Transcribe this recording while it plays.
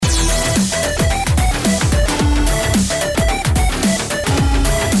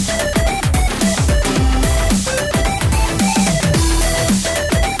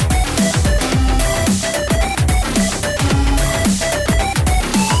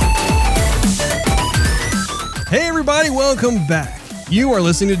everybody, welcome back. You are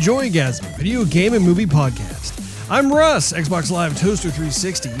listening to Joygasm, video game and movie podcast. I'm Russ, Xbox Live Toaster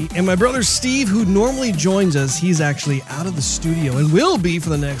 360, and my brother Steve, who normally joins us, he's actually out of the studio and will be for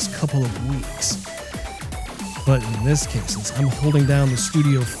the next couple of weeks. But in this case, since I'm holding down the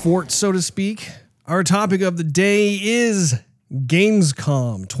studio fort, so to speak, our topic of the day is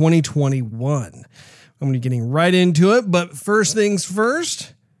Gamescom 2021. I'm going to be getting right into it, but first things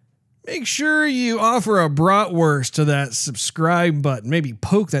first, make sure you offer a bratwurst to that subscribe button. Maybe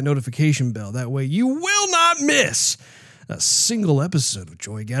poke that notification bell. That way you will not miss a single episode of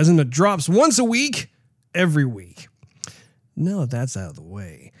Joygasm that drops once a week, every week. Now that that's out of the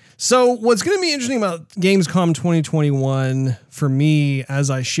way. So what's going to be interesting about Gamescom 2021 for me, as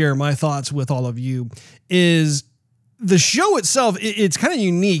I share my thoughts with all of you, is the show itself. It's kind of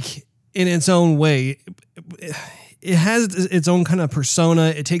unique in its own way. It has its own kind of persona.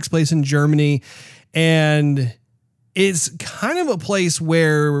 It takes place in Germany, and it's kind of a place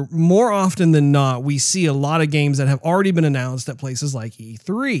where more often than not, we see a lot of games that have already been announced at places like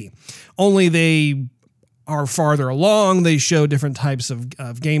E3, only they are farther along. They show different types of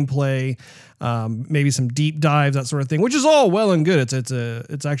gameplay, maybe some deep dives, that sort of thing, which is all well and good.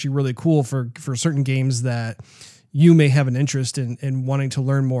 It's actually really cool for certain games that you may have an interest in wanting to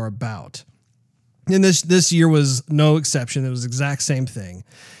learn more about. And this year was no exception. It was the exact same thing.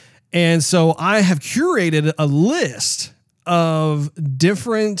 And so I have curated a list of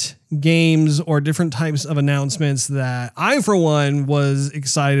different games or different types of announcements that I, for one, was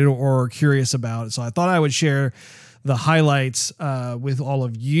excited or curious about. So I thought I would share the highlights with all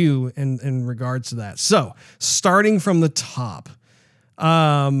of you in regards to that. So starting from the top,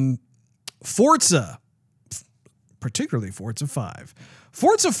 Forza, particularly Forza 5.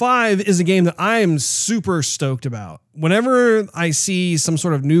 Forza 5 is a game that I am super stoked about. Whenever I see some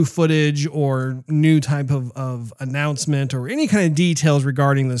sort of new footage or new type of announcement or any kind of details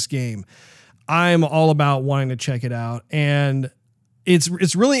regarding this game, I'm all about wanting to check it out. And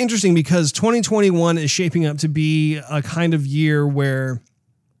it's really interesting because 2021 is shaping up to be a kind of year where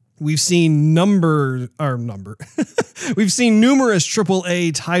we've seen we've seen numerous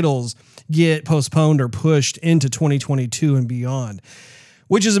AAA titles get postponed or pushed into 2022 and beyond,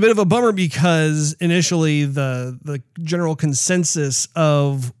 which is a bit of a bummer because initially the general consensus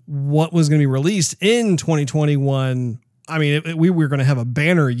of what was going to be released in 2021, I mean, we were going to have a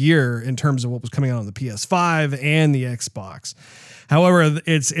banner year in terms of what was coming out on the PS5 and the Xbox. However,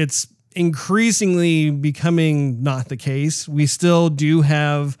 it's increasingly becoming not the case. We still do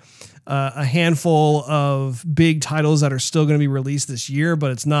have a handful of big titles that are still going to be released this year,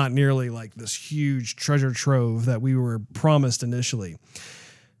 but it's not nearly like this huge treasure trove that we were promised initially.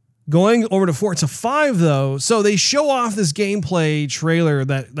 Going over to Forza 5, though, so they show off this gameplay trailer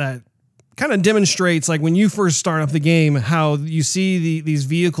that kind of demonstrates, like when you first start up the game, how you see these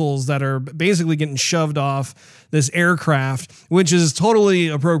vehicles that are basically getting shoved off this aircraft, which is totally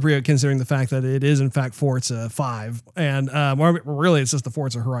appropriate considering the fact that it is in fact Forza 5. And really, it's just the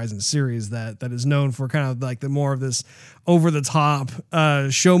Forza Horizon series that is known for kind of like the more of this over-the-top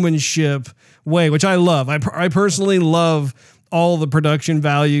showmanship way, which I love. I personally love all the production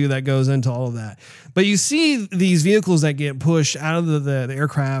value that goes into all of that. But you see these vehicles that get pushed out of the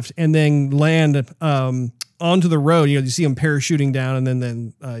aircraft and then land onto the road. You see them parachuting down and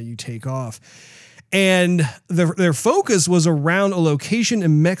then you take off. And their focus was around a location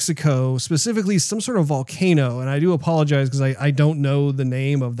in Mexico, specifically some sort of volcano. And I do apologize because I don't know the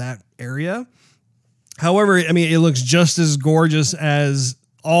name of that area. However, I mean, it looks just as gorgeous as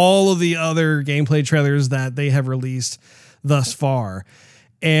all of the other gameplay trailers that they have released thus far.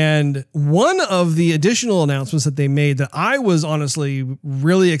 And one of the additional announcements that they made that I was honestly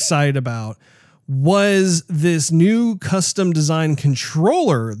really excited about was this new custom design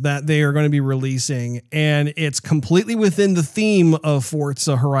controller that they are going to be releasing. And it's completely within the theme of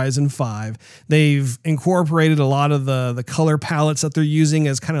Forza Horizon 5. They've incorporated a lot of the color palettes that they're using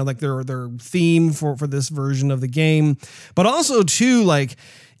as kind of like their theme for this version of the game. But also too, like,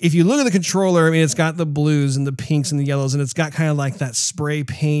 if you look at the controller, I mean, it's got the blues and the pinks and the yellows, and it's got kind of like that spray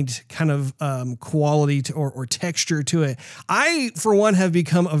paint kind of quality or texture to it. I, for one, have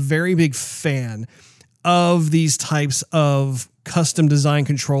become a very big fan of these types of custom design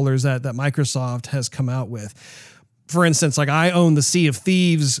controllers that Microsoft has come out with. For instance, like I own the Sea of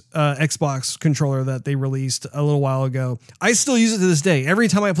Thieves Xbox controller that they released a little while ago. I still use it to this day. Every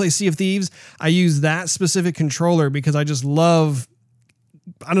time I play Sea of Thieves, I use that specific controller because I just love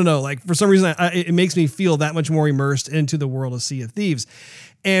I don't know, like for some reason, it makes me feel that much more immersed into the world of Sea of Thieves.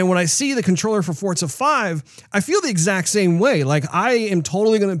 And when I see the controller for Forza 5, I feel the exact same way. Like I am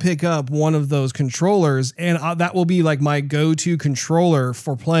totally going to pick up one of those controllers, and that will be like my go-to controller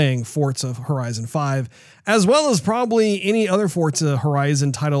for playing Forza Horizon 5, as well as probably any other Forza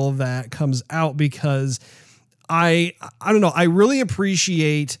Horizon title that comes out, because I don't know, I really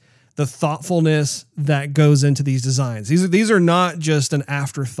appreciate the thoughtfulness that goes into these designs. These are not just an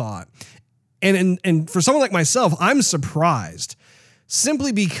afterthought. And for someone like myself, I'm surprised,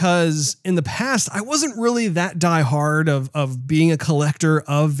 simply because in the past, I wasn't really that diehard of being a collector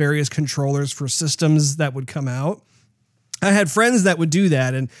of various controllers for systems that would come out. I had friends that would do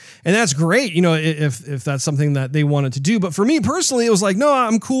that, and that's great, you know, if that's something that they wanted to do. But for me personally, it was like, no,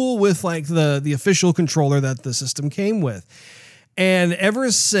 I'm cool with like the official controller that the system came with. And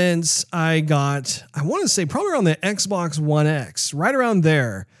ever since I got, I want to say probably around the Xbox One X, right around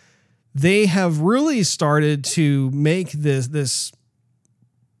there, they have really started to make this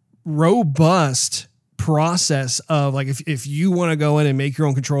robust process of like, if you want to go in and make your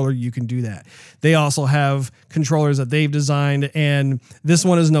own controller, you can do that. They also have controllers that they've designed, and this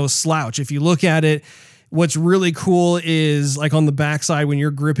one is no slouch. If you look at it, what's really cool is like on the backside, when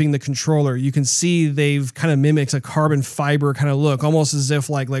you're gripping the controller, you can see they've kind of mimicked a carbon fiber kind of look, almost as if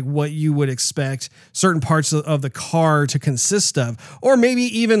like what you would expect certain parts of the car to consist of, or maybe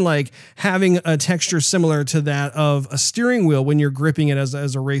even like having a texture similar to that of a steering wheel when you're gripping it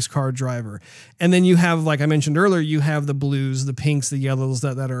as a race car driver. And then you have, like I mentioned earlier, you have the blues, the pinks, the yellows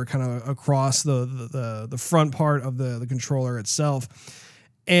that are kind of across the front part of the controller itself.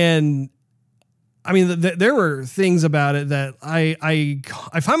 And I mean, there were things about it that I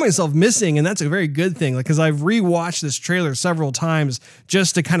find myself missing, and that's a very good thing. Like, because I've rewatched this trailer several times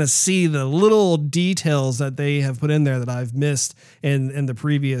just to kind of see the little details that they have put in there that I've missed in the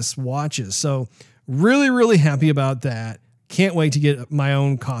previous watches. So really, really happy about that. Can't wait to get my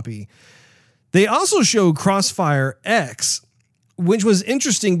own copy. They also showed Crossfire X, which was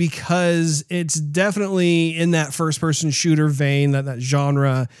interesting because it's definitely in that first-person shooter vein, that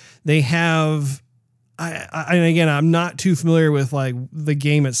genre. They have... and again, I'm not too familiar with like the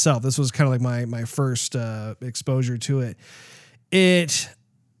game itself. This was kind of like my first exposure to it. It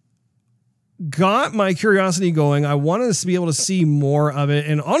got my curiosity going. I wanted to be able to see more of it.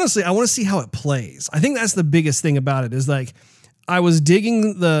 And honestly, I want to see how it plays. I think that's the biggest thing about it, is like, I was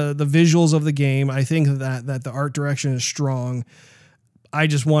digging the visuals of the game. I think that the art direction is strong. I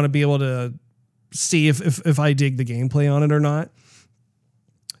just want to be able to see if I dig the gameplay on it or not.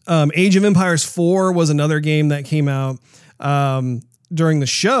 Age of Empires 4 was another game that came out during the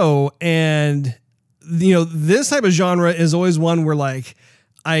show. And, you know, this type of genre is always one where like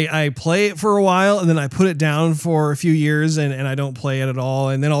I play it for a while and then I put it down for a few years and I don't play it at all.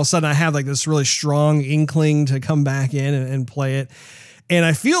 And then all of a sudden I have like this really strong inkling to come back in and play it. And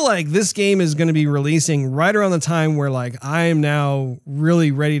I feel like this game is going to be releasing right around the time where like I am now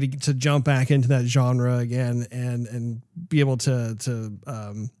really ready to jump back into that genre again and be able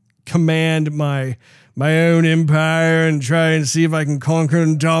to command my own empire and try and see if I can conquer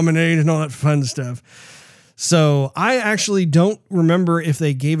and dominate and all that fun stuff. So I actually don't remember if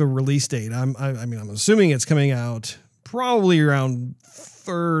they gave a release date. I mean, I'm assuming it's coming out probably around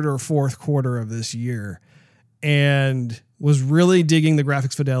third or fourth quarter of this year, and was really digging the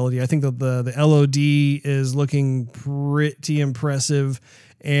graphics fidelity. I think that the LOD is looking pretty impressive,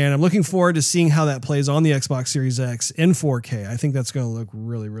 and I'm looking forward to seeing how that plays on the Xbox Series X in 4K. I think that's going to look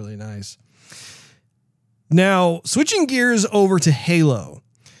really, really nice. Now, switching gears over to Halo.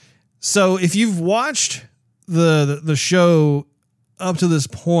 So if you've watched the show up to this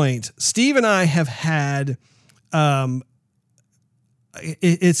point, Steve and I have had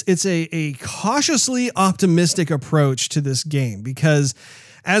it's a cautiously optimistic approach to this game, because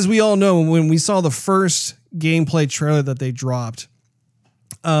as we all know, when we saw the first gameplay trailer that they dropped,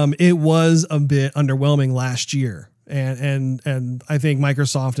 it was a bit underwhelming last year. And I think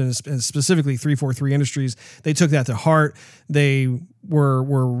Microsoft and specifically 343 Industries, they took that to heart. They were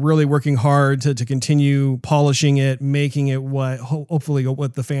really working hard to continue polishing it, making it hopefully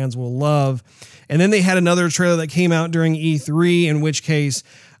what the fans will love. And then they had another trailer that came out during E3, in which case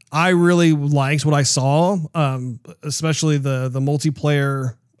I really liked what I saw, especially the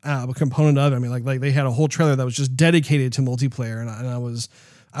multiplayer component of it. I mean, like they had a whole trailer that was just dedicated to multiplayer, and I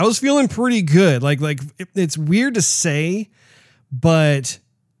was feeling pretty good. Like it's weird to say, but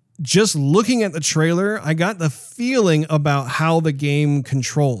just looking at the trailer, I got the feeling about how the game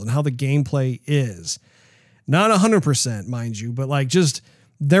controlled and how the gameplay is. Not 100%, mind you, but like just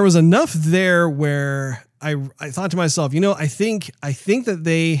there was enough there where I thought to myself, I think that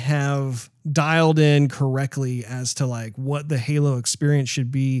they have dialed in correctly as to like what the Halo experience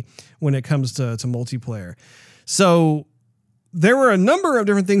should be when it comes to multiplayer. So there were a number of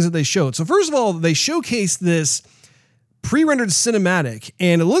different things that they showed. So first of all, they showcased this pre-rendered cinematic,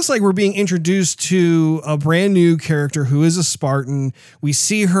 and it looks like we're being introduced to a brand new character who is a Spartan. We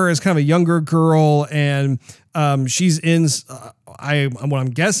see her as kind of a younger girl, and she's in what I'm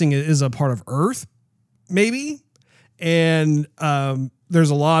guessing is a part of Earth, maybe. And there's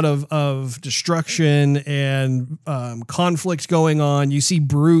a lot of destruction and conflict going on. You see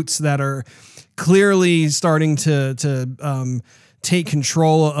brutes that are clearly starting to take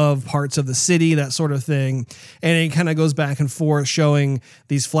control of parts of the city, that sort of thing. And it kind of goes back and forth showing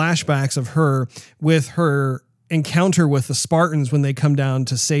these flashbacks of her with her encounter with the Spartans when they come down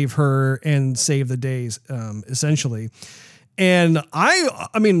to save her and save the days, essentially. And I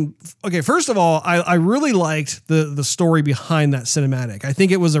mean, okay, first of all, I really liked the story behind that cinematic. I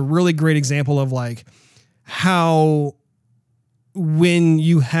think it was a really great example of like how when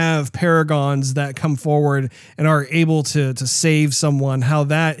you have paragons that come forward and are able to save someone, how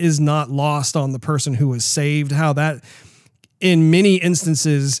that is not lost on the person who was saved, how that in many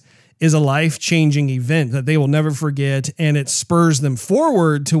instances is a life-changing event that they will never forget, and it spurs them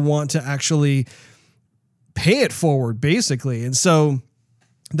forward to want to actually pay it forward, basically. And so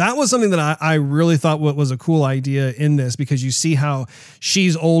that was something that I really thought was a cool idea in this, because you see how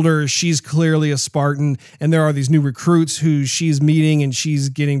she's older, she's clearly a Spartan, and there are these new recruits who she's meeting and she's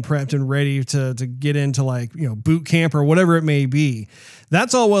getting prepped and ready to get into like, boot camp or whatever it may be.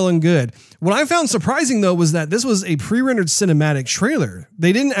 That's all well and good. What I found surprising though was that this was a pre-rendered cinematic trailer.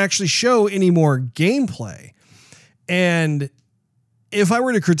 They didn't actually show any more gameplay. And if I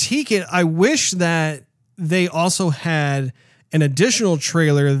were to critique it, I wish that they also had an additional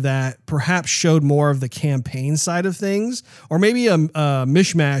trailer that perhaps showed more of the campaign side of things, or maybe a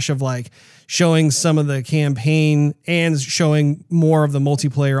mishmash of like showing some of the campaign and showing more of the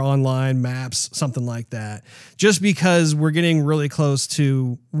multiplayer online maps, something like that, just because we're getting really close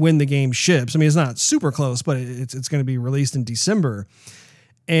to when the game ships. I mean, it's not super close, but it's going to be released in December.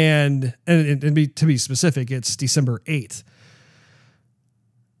 And to be specific, it's December 8th.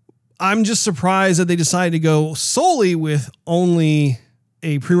 I'm just surprised that they decided to go solely with only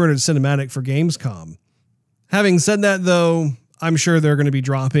a pre-rendered cinematic for Gamescom. Having said that, though, I'm sure they're going to be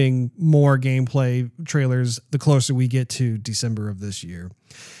dropping more gameplay trailers the closer we get to December of this year.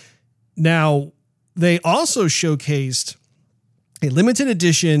 Now, they also showcased a limited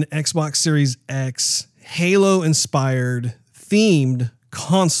edition Xbox Series X Halo-inspired themed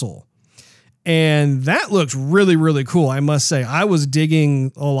console. And that looked really, really cool. I must say, I was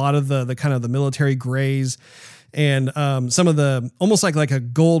digging a lot of the kind of the military grays and some of the almost like a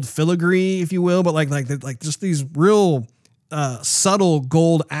gold filigree, if you will, but like just these real subtle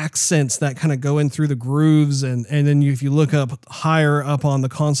gold accents that kind of go in through the grooves. And then if you look up higher up on the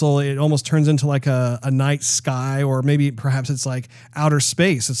console, it almost turns into like a night sky, or maybe perhaps it's like outer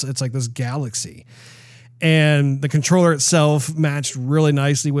space. It's like this galaxy. And the controller itself matched really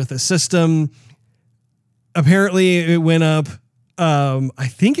nicely with the system. Apparently, it went up, I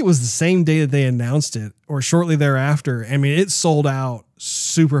think it was the same day that they announced it, or shortly thereafter. I mean, it sold out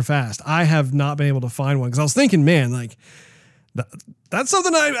super fast. I have not been able to find one, because I was thinking, man, like, that's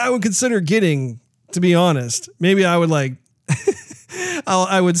something I would consider getting, to be honest. Maybe I would like...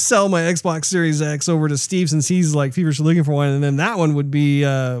 I would sell my Xbox Series X over to Steve, since he's like feverishly looking for one, and then that one would be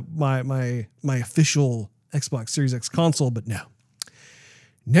my official Xbox Series X console. But no,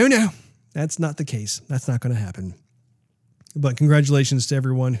 that's not the case. That's not going to happen. But congratulations to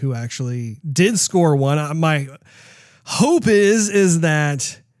everyone who actually did score one. My hope is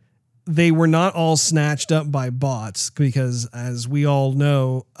that they were not all snatched up by bots, because as we all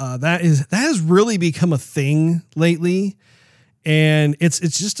know, that has really become a thing lately. And it's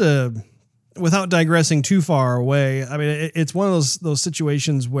just without digressing too far away, I mean, it's one of those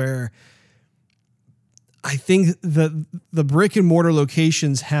situations where I think that the brick and mortar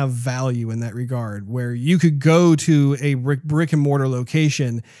locations have value in that regard, where you could go to a brick and mortar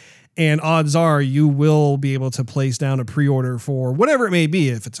location and odds are you will be able to place down a pre-order for whatever it may be.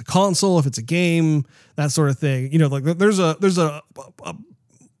 If it's a console, if it's a game, that sort of thing, like there's a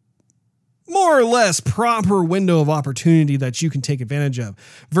more or less proper window of opportunity that you can take advantage of,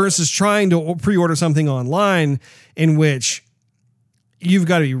 versus trying to pre-order something online in which you've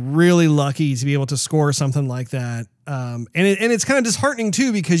got to be really lucky to be able to score something like that. And it's kind of disheartening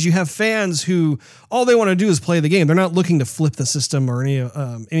too, because you have fans who all they want to do is play the game. They're not looking to flip the system or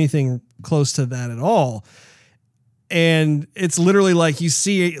anything close to that at all. And it's literally like you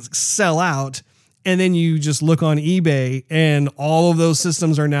see it sell out, and then you just look on eBay and all of those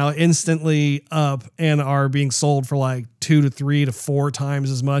systems are now instantly up and are being sold for like 2 to 3 to 4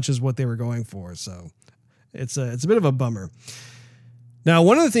 times as much as what they were going for. So it's a bit of a bummer. Now,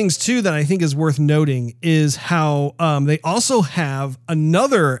 one of the things too that I think is worth noting is how they also have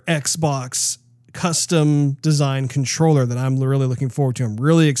another Xbox custom design controller that I'm really looking forward to. I'm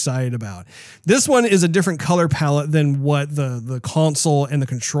really excited about. This one is a different color palette than what the console and the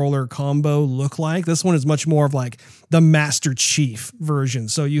controller combo look like. This one is much more of like the Master Chief version.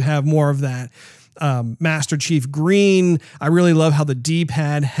 So you have more of that Master Chief green. I really love how the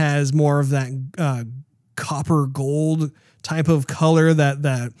D-pad has more of that copper gold type of color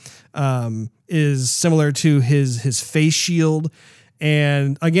that is similar to his face shield.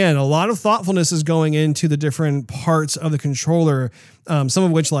 And again, a lot of thoughtfulness is going into the different parts of the controller, some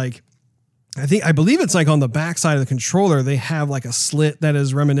of which, like, I believe it's like on the back side of the controller, they have like a slit that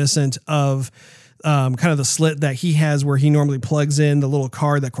is reminiscent of kind of the slit that he has where he normally plugs in the little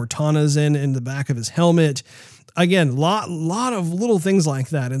card that Cortana's in the back of his helmet. Again, lot of little things like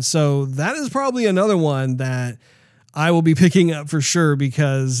that. And so that is probably another one that I will be picking up for sure,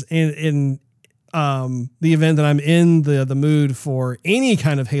 because in the event that I'm in the mood for any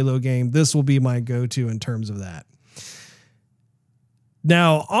kind of Halo game, this will be my go-to in terms of that.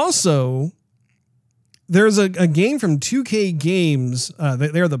 Now, also, there's a game from 2K Games.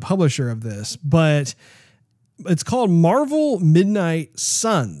 They're the publisher of this, but it's called Marvel Midnight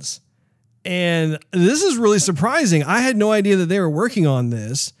Suns. And this is really surprising. I had no idea that they were working on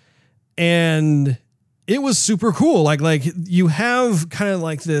this, and it was super cool. Like you have kind of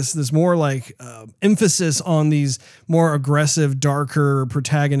like this more like emphasis on these more aggressive, darker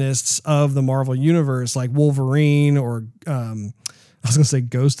protagonists of the Marvel universe, like Wolverine or I was going to say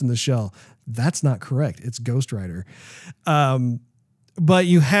Ghost in the Shell. That's not correct. It's Ghost Rider. But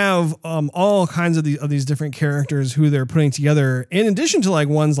you have all kinds of these different characters who they're putting together, in addition to like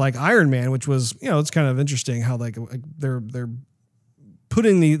ones like Iron Man, which was, it's kind of interesting how like they're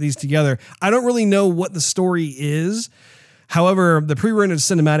putting these together. I don't really know what the story is. However, the pre-rendered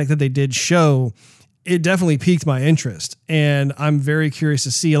cinematic that they did show, it definitely piqued my interest, and I'm very curious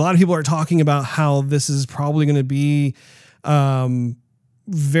to see. A lot of people are talking about how this is probably going to be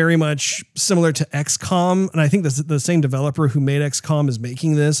very much similar to XCOM, and I think the same developer who made XCOM is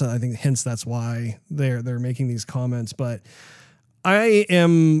making this, and I think hence that's why they're making these comments. But I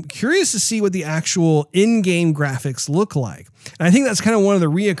am curious to see what the actual in-game graphics look like. And I think that's kind of one of the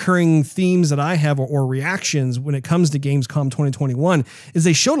reoccurring themes that I have or reactions when it comes to Gamescom 2021 is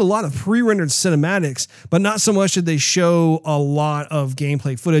they showed a lot of pre-rendered cinematics, but not so much did they show a lot of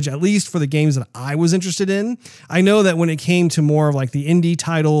gameplay footage, at least for the games that I was interested in. I know that when it came to more of like the indie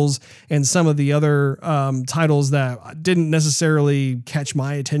titles and some of the other titles that didn't necessarily catch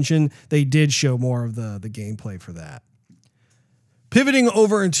my attention, they did show more of the gameplay for that. Pivoting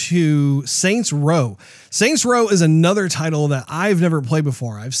over to Saints Row. Saints Row is another title that I've never played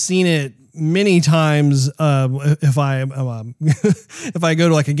before. I've seen it many times if I go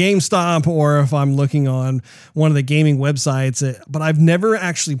to like a GameStop or if I'm looking on one of the gaming websites, but I've never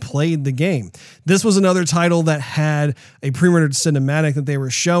actually played the game. This was another title that had a pre-rendered cinematic that they were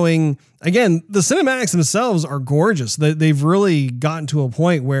showing. Again, the cinematics themselves are gorgeous. They've really gotten to a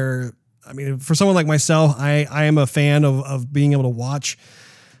point where, I mean, for someone like myself, I am a fan of being able to watch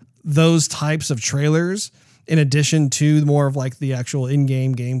those types of trailers in addition to more of like the actual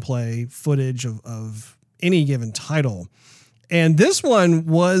in-game gameplay footage of any given title. And this one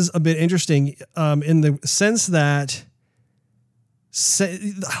was a bit interesting in the sense that,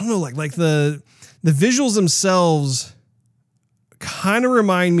 I don't know, like the visuals themselves kind of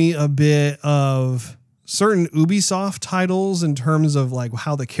remind me a bit of certain Ubisoft titles in terms of like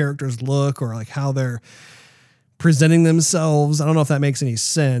how the characters look or like how they're presenting themselves. I don't know if that makes any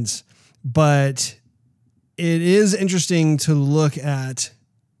sense, but it is interesting to look at.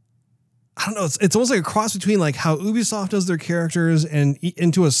 I don't know. It's almost like a cross between like how Ubisoft does their characters and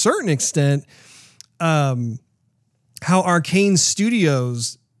to a certain extent, how Arcane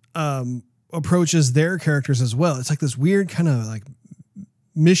Studios approaches their characters as well. It's like this weird kind of like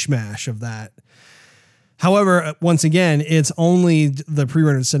mishmash of that. However, once again, it's only the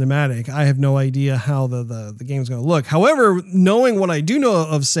pre-rendered cinematic. I have no idea how the game's going to look. However, knowing what I do know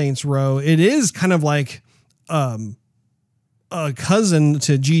of Saints Row, it is kind of like a cousin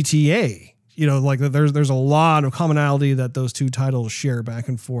to GTA. You know, like there's a lot of commonality that those two titles share back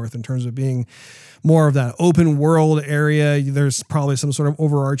and forth in terms of being more of that open world area. There's probably some sort of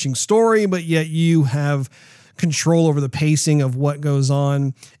overarching story, but yet you have control over the pacing of what goes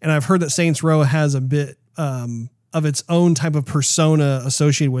on. And I've heard that Saints Row has a bit of its own type of persona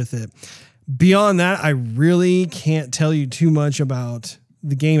associated with it. Beyond that, I really can't tell you too much about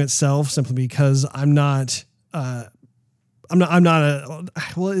the game itself, simply because I'm not a,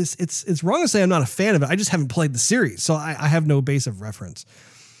 well, it's wrong to say I'm not a fan of it. I just haven't played the series, so I have no base of reference.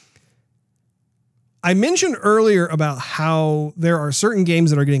 I mentioned earlier about how there are certain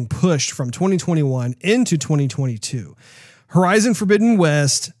games that are getting pushed from 2021 into 2022. Horizon Forbidden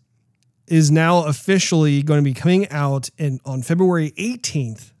West is now officially going to be coming out on February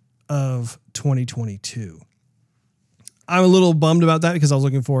 18th of 2022. I'm a little bummed about that because I was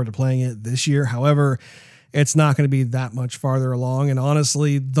looking forward to playing it this year. However, it's not going to be that much farther along. And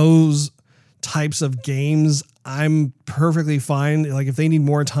honestly, those types of games, I'm perfectly fine. Like, if they need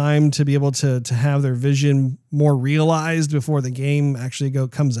more time to be able to have their vision more realized before the game actually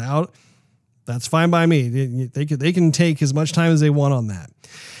comes out, that's fine by me. They can take as much time as they want on that.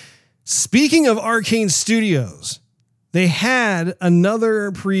 Speaking of Arcane Studios, they had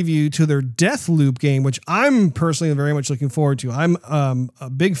another preview to their Deathloop game, which I'm personally very much looking forward to. I'm a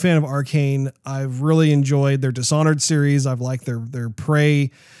big fan of Arcane. I've really enjoyed their Dishonored series. I've liked their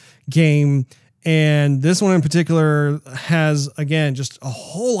Prey game. And this one in particular has, again, just a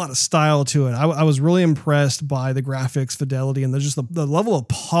whole lot of style to it. I was really impressed by the graphics fidelity and the level of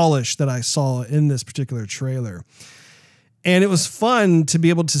polish that I saw in this particular trailer. And it was fun to be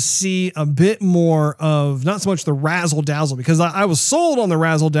able to see a bit more of not so much the razzle dazzle, because I was sold on the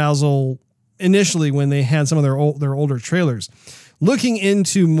razzle dazzle initially when they had some of their older trailers. Looking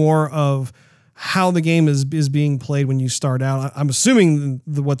into more of how the game is being played when you start out, I'm assuming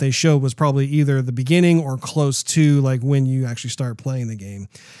what they showed was probably either the beginning or close to like when you actually start playing the game.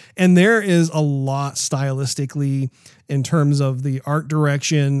 And there is a lot stylistically in terms of the art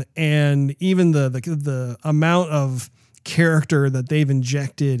direction and even the amount of character that they've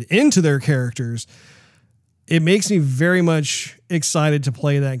injected into their characters. It makes me very much excited to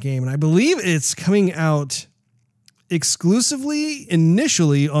play that game. And I believe it's coming out exclusively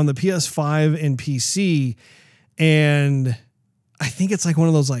initially on the PS5 and PC. And I think it's like one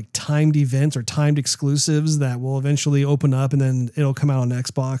of those like timed events or timed exclusives that will eventually open up and then it'll come out on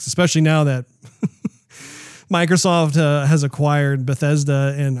Xbox, especially now that Microsoft has acquired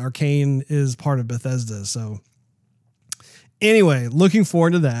Bethesda and Arcane is part of Bethesda. So anyway, looking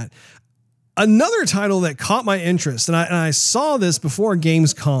forward to that. Another title that caught my interest, and I saw this before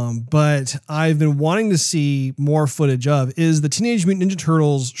Gamescom, but I've been wanting to see more footage of, is the Teenage Mutant Ninja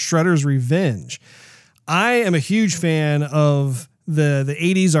Turtles Shredder's Revenge. I am a huge fan of the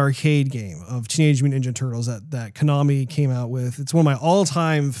 80s arcade game of Teenage Mutant Ninja Turtles that Konami came out with. It's one of my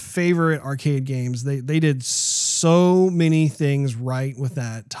all-time favorite arcade games. They did so many things right with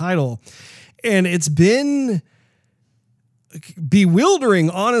that title, and it's been bewildering,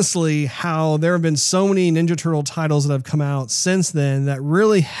 honestly, how there have been so many Ninja Turtle titles that have come out since then that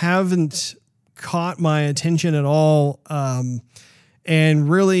really haven't caught my attention at all. And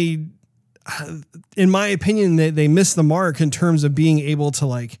really, in my opinion, they missed the mark in terms of being able to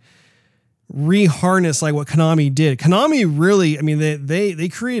like reharness like what Konami did. Konami really, I mean, they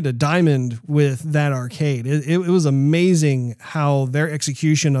created a diamond with that arcade. It was amazing how their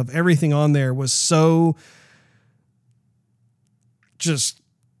execution of everything on there was so just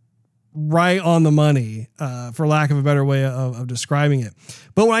right on the money, for lack of a better way of describing it.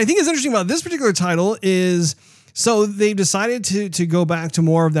 But what I think is interesting about this particular title is, so they've decided to go back to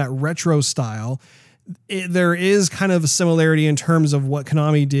more of that retro style. There is kind of a similarity in terms of what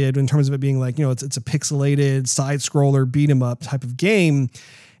Konami did in terms of it being like, you know, it's a pixelated side scroller beat 'em up type of game.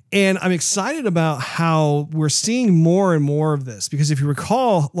 And I'm excited about how we're seeing more and more of this, because if you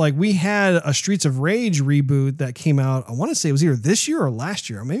recall, like we had a Streets of Rage reboot that came out, I want to say it was either this year or last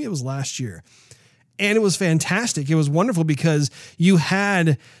year, or maybe it was last year. And it was fantastic. It was wonderful because you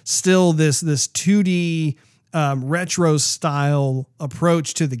had still this 2D retro style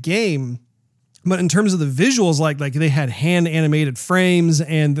approach to the game. But in terms of the visuals, like they had hand animated frames,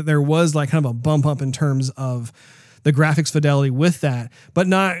 and there was like kind of a bump up in terms of the graphics fidelity with that, but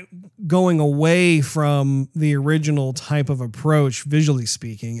not going away from the original type of approach, visually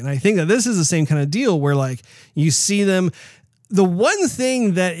speaking. And I think that this is the same kind of deal where like you see them. The one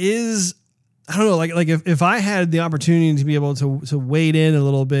thing that is, I don't know, like if I had the opportunity to be able to wade in a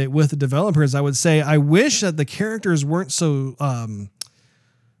little bit with the developers, I would say I wish that the characters weren't so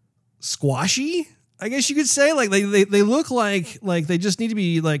squashy, I guess you could say. Like they look like they just need to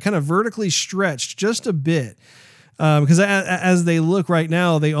be like kind of vertically stretched just a bit. Because as they look right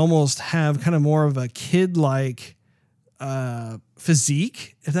now, they almost have kind of more of a kid-like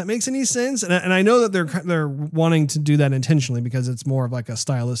physique, if that makes any sense. And I know that they're wanting to do that intentionally because it's more of like a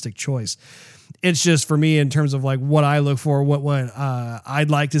stylistic choice. It's just for me in terms of like what I look for, what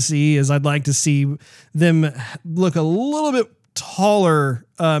I'd like to see is I'd like to see them look a little bit taller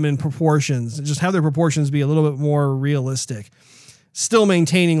in proportions, just have their proportions be a little bit more realistic, still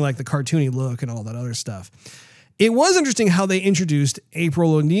maintaining like the cartoony look and all that other stuff. It was interesting how they introduced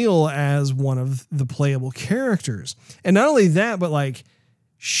April O'Neil as one of the playable characters. And not only that, but like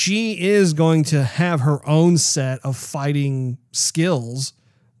she is going to have her own set of fighting skills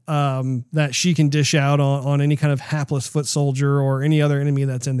that she can dish out on any kind of hapless foot soldier or any other enemy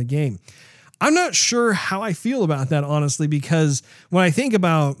that's in the game. I'm not sure how I feel about that, honestly, because when I think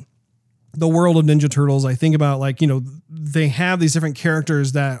about the world of Ninja Turtles, I think about like, they have these different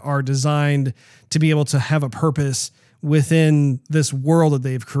characters that are designed to be able to have a purpose within this world that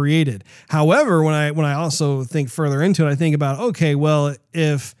they've created. However, when I also think further into it, I think about, okay, well,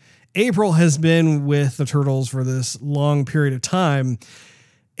 if April has been with the Turtles for this long period of time,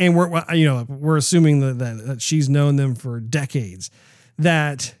 and we're assuming that she's known them for decades,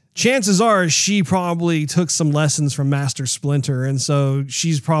 that chances are she probably took some lessons from Master Splinter. And so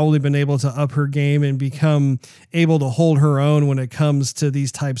she's probably been able to up her game and become able to hold her own when it comes to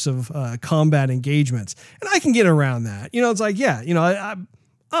these types of combat engagements. And I can get around that. It's like, yeah,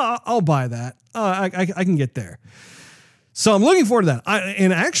 I'll buy that. I can get there. So I'm looking forward to that.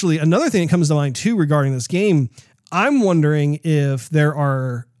 And actually another thing that comes to mind too regarding this game, I'm wondering if there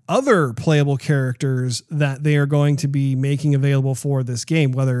are other playable characters that they are going to be making available for this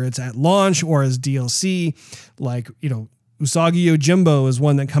game, whether it's at launch or as DLC, like, Usagi Yojimbo is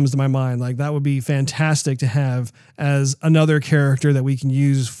one that comes to my mind. Like that would be fantastic to have as another character that we can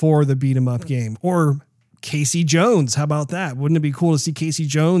use for the beat 'em up game. Or Casey Jones. How about that? Wouldn't it be cool to see Casey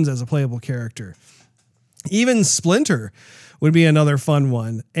Jones as a playable character? Even Splinter would be another fun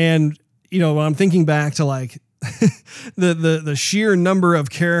one. And, when I'm thinking back to like, the sheer number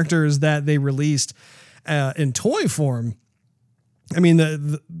of characters that they released in toy form. I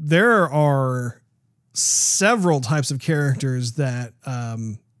mean, there are several types of characters that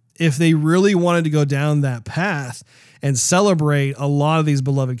if they really wanted to go down that path and celebrate a lot of these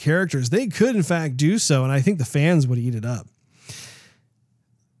beloved characters, they could in fact do so. And I think the fans would eat it up.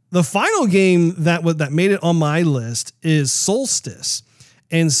 The final game that made it on my list is Solstice.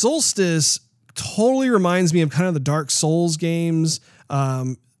 And Solstice totally reminds me of kind of the Dark Souls games,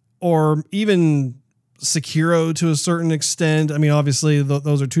 or even Sekiro to a certain extent. I mean, obviously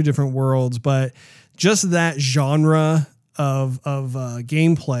those are two different worlds, but just that genre of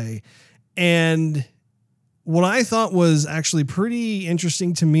gameplay. And what I thought was actually pretty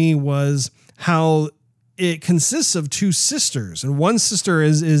interesting to me was how it consists of two sisters, and one sister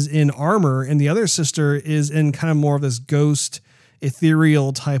is in armor and the other sister is in kind of more of this ghost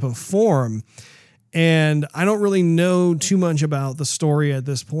ethereal type of form. And I don't really know too much about the story at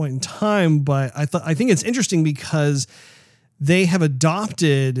this point in time, but I think it's interesting because they have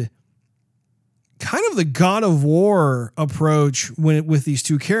adopted kind of the God of War approach with these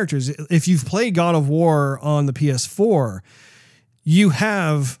two characters. If you've played God of War on the PS4, you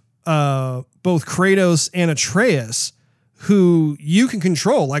have both Kratos and Atreus who you can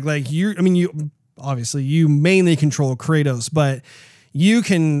control. You obviously you mainly control Kratos, but you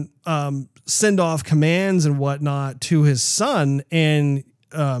can send off commands and whatnot to his son, and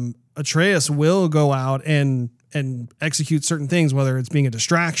Atreus will go out and execute certain things, whether it's being a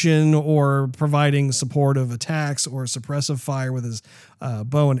distraction or providing supportive attacks or suppressive fire with his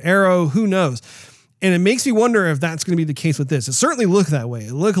bow and arrow. Who knows? And it makes me wonder if that's going to be the case with this. It certainly looked that way.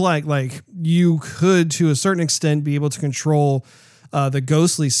 It looked like you could, to a certain extent, be able to control the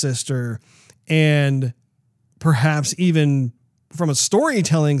ghostly sister, and perhaps even from a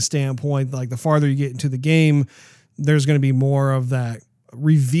storytelling standpoint, like the farther you get into the game, there's going to be more of that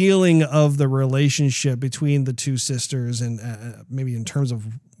revealing of the relationship between the two sisters, and maybe in terms of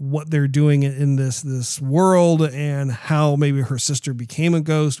what they're doing in this world and how maybe her sister became a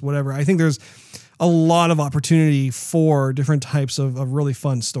ghost, whatever. I think there's a lot of opportunity for different types of really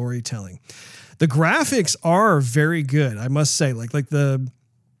fun storytelling. The graphics are very good, I must say. Like the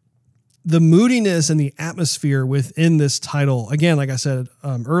moodiness and the atmosphere within this title, again, like I said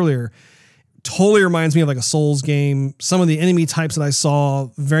earlier, totally reminds me of like a Souls game. Some of the enemy types that I saw,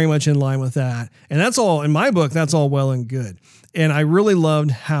 very much in line with that. And that's all, in my book, that's all well and good. And I really loved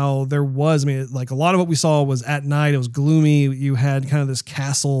how there was, like a lot of what we saw was at night. It was gloomy. You had kind of this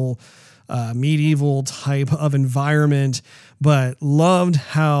castle, medieval type of environment, but loved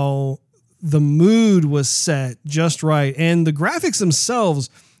how the mood was set just right. And the graphics themselves,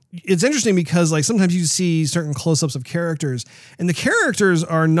 it's interesting because like sometimes you see certain close-ups of characters and the characters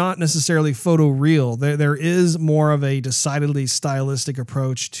are not necessarily photoreal. There is more of a decidedly stylistic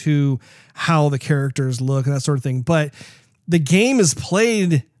approach to how the characters look and that sort of thing. But the game is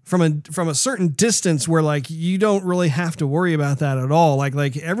played from a certain distance where like you don't really have to worry about that at all.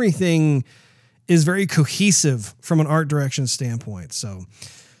 Like everything is very cohesive from an art direction standpoint. So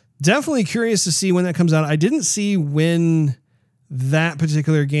definitely curious to see when that comes out. I didn't see when that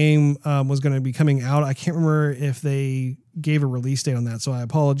particular game was going to be coming out. I can't remember if they gave a release date on that, so I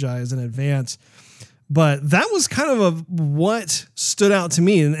apologize in advance. But that was kind of what stood out to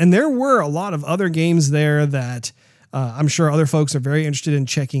me. And there were a lot of other games there that I'm sure other folks are very interested in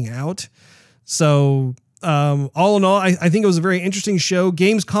checking out. So all in all, I think it was a very interesting show.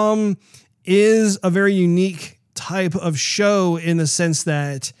 Gamescom is a very unique type of show in the sense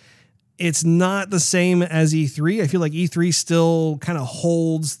that it's not the same as E3. I feel like E3 still kind of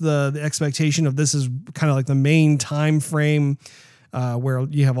holds the expectation of this is kind of like the main time frame where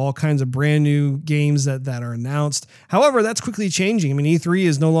you have all kinds of brand new games that are announced. However, that's quickly changing. I mean, E3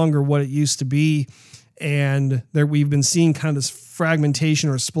 is no longer what it used to be. And we've been seeing kind of this fragmentation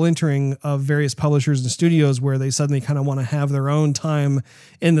or splintering of various publishers and studios where they suddenly kind of want to have their own time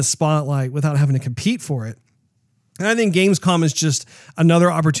in the spotlight without having to compete for it. And I think Gamescom is just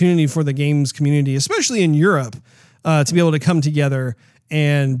another opportunity for the games community, especially in Europe, to be able to come together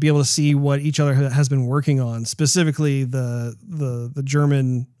and be able to see what each other has been working on, specifically the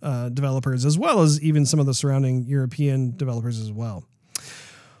German developers, as well as even some of the surrounding European developers as well.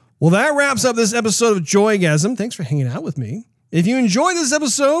 Well, that wraps up this episode of Joygasm. Thanks for hanging out with me. If you enjoyed this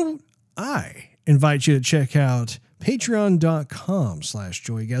episode, I invite you to check out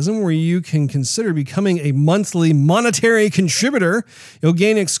patreon.com/joygasm, where you can consider becoming a monthly monetary contributor. You'll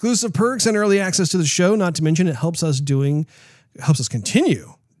gain exclusive perks and early access to the show. Not to mention, it helps us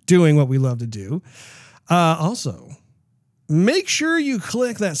continue doing what we love to do. Also, make sure you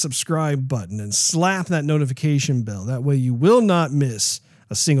click that subscribe button and slap that notification bell. That way you will not miss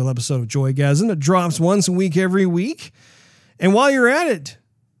a single episode of Joygasm that drops once a week every week. And while you're at it,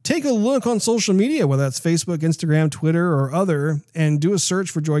 take a look on social media, whether that's Facebook, Instagram, Twitter, or other, and do a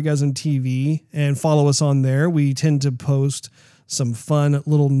search for Joygasm TV and follow us on there. We tend to post some fun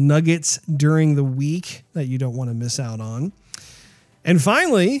little nuggets during the week that you don't want to miss out on. And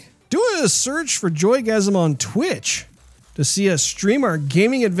finally, do a search for Joygasm on Twitch to see us stream our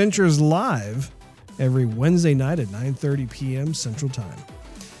gaming adventures live every Wednesday night at 9:30 p.m. Central Time.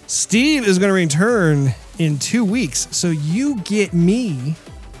 Steve is going to return in 2 weeks, so you get me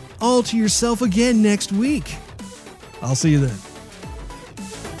all to yourself again next week. I'll see you then.